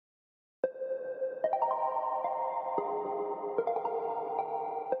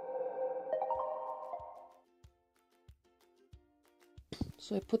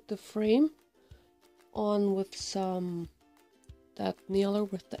So I put the frame on with that nailer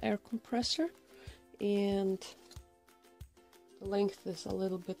with the air compressor, and the length is a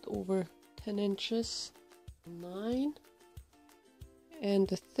little bit over 10 inches, 9, and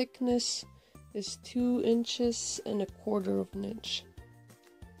the thickness is 2 inches and 1/4 of an inch,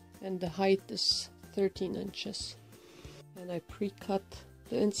 and the height is 13 inches. And I pre-cut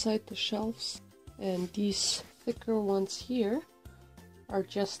the inside, the shelves, and these thicker ones here are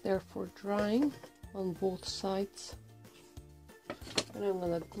just there for drying on both sides. And I'm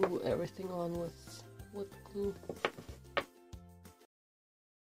gonna glue everything on with wood glue.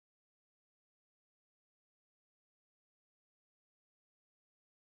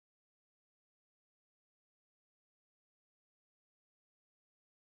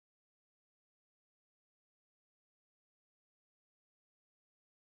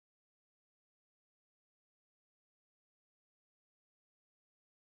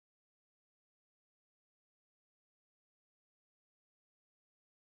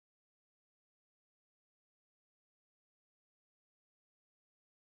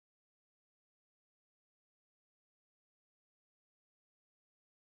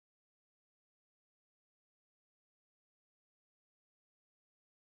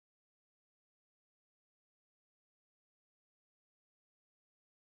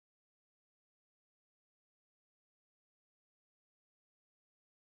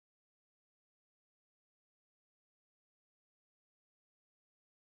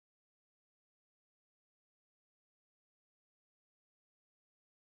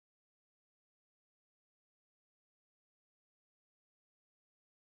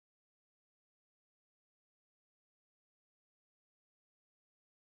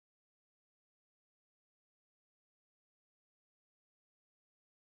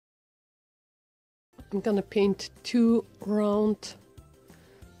 I'm gonna paint 2 round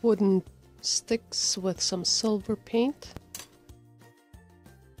wooden sticks with some silver paint.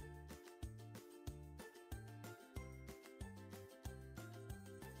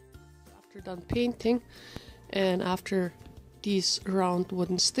 After done painting, and after these round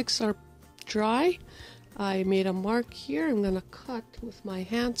wooden sticks are dry, I made a mark here. I'm gonna cut with my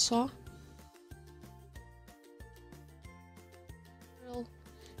handsaw,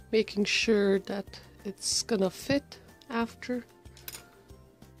 making sure that it's gonna fit after.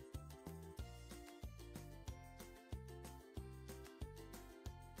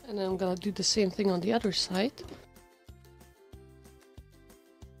 And I'm gonna do the same thing on the other side.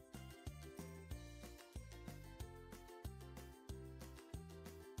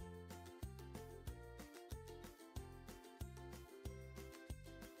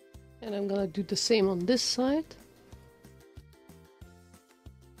 And I'm gonna do the same on this side.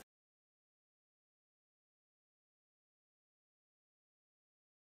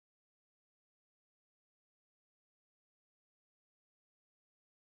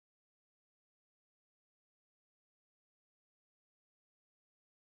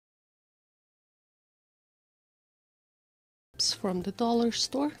 From the dollar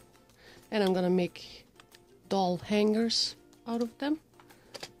store, and I'm gonna make doll hangers out of them,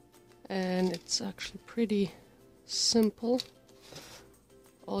 and it's actually pretty simple.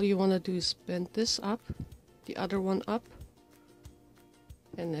 All you want to do is bend this up, the other one up,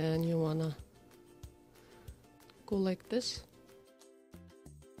 and then you want to go like this.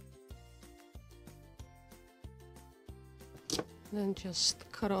 And then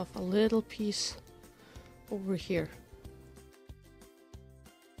just cut off a little piece over here.